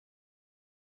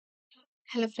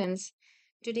Hello, friends.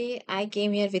 Today I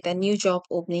came here with a new job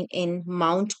opening in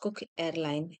Mount Cook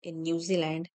Airline in New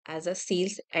Zealand as a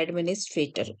sales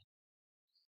administrator.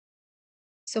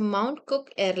 So, Mount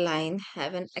Cook Airline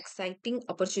have an exciting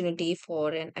opportunity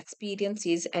for an experienced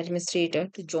sales administrator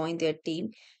to join their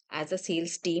team as a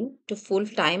sales team to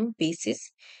full-time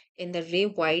basis in the Ray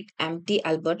White MT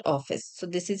Albert office. So,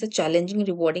 this is a challenging,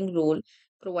 rewarding role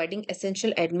providing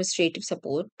essential administrative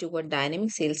support to a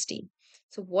dynamic sales team.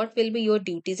 So, what will be your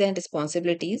duties and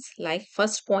responsibilities? Like,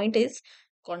 first point is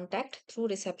contact through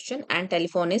reception and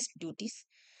telephonist duties,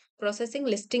 processing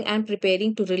listing and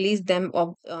preparing to release them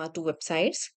to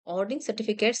websites, ordering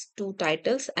certificates to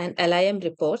titles and LIM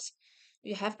reports.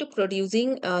 You have to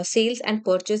producing sales and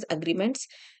purchase agreements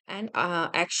and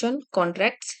action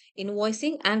contracts,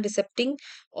 invoicing and recepting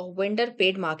of vendor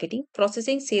paid marketing,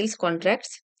 processing sales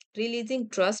contracts, releasing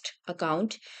trust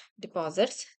account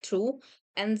deposits through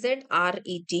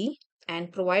NZRET,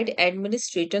 and provide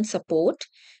administrative support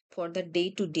for the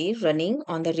day-to-day running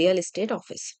on the real estate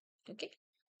office. Okay.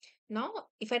 Now,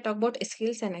 if I talk about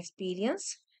skills and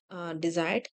experience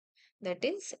desired, that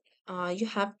is, you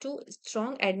have to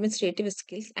strong administrative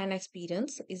skills and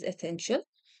experience is essential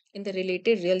in the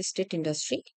related real estate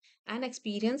industry, and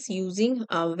experience using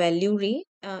VaultRe,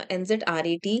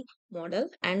 NZRET model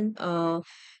and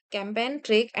campaign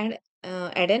track and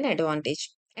add an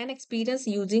advantage. And experience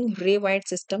using Ray wide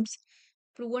systems,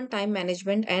 proven time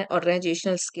management and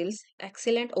organizational skills,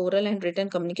 excellent oral and written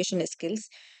communication skills,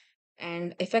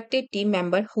 and effective team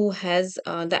member who has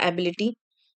the ability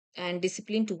and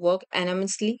discipline to work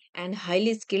anonymously, and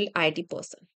highly skilled IT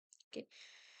person. Okay.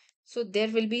 So there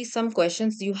will be some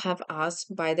questions you have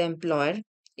asked by the employer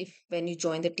if when you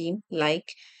join the team,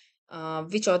 like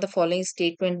which of the following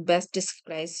statement best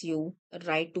describes you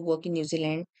right to work in New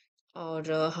Zealand, or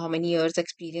how many years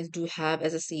experience do you have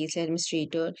as a sales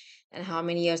administrator, and how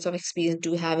many years of experience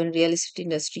do you have in real estate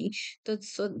industry.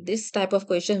 So this type of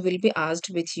questions will be asked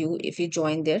with you if you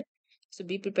join there. So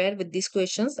be prepared with these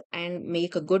questions and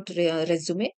make a good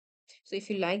resume. So if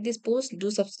you like this post,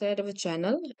 do subscribe our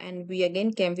channel, and we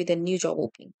again came with a new job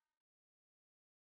opening.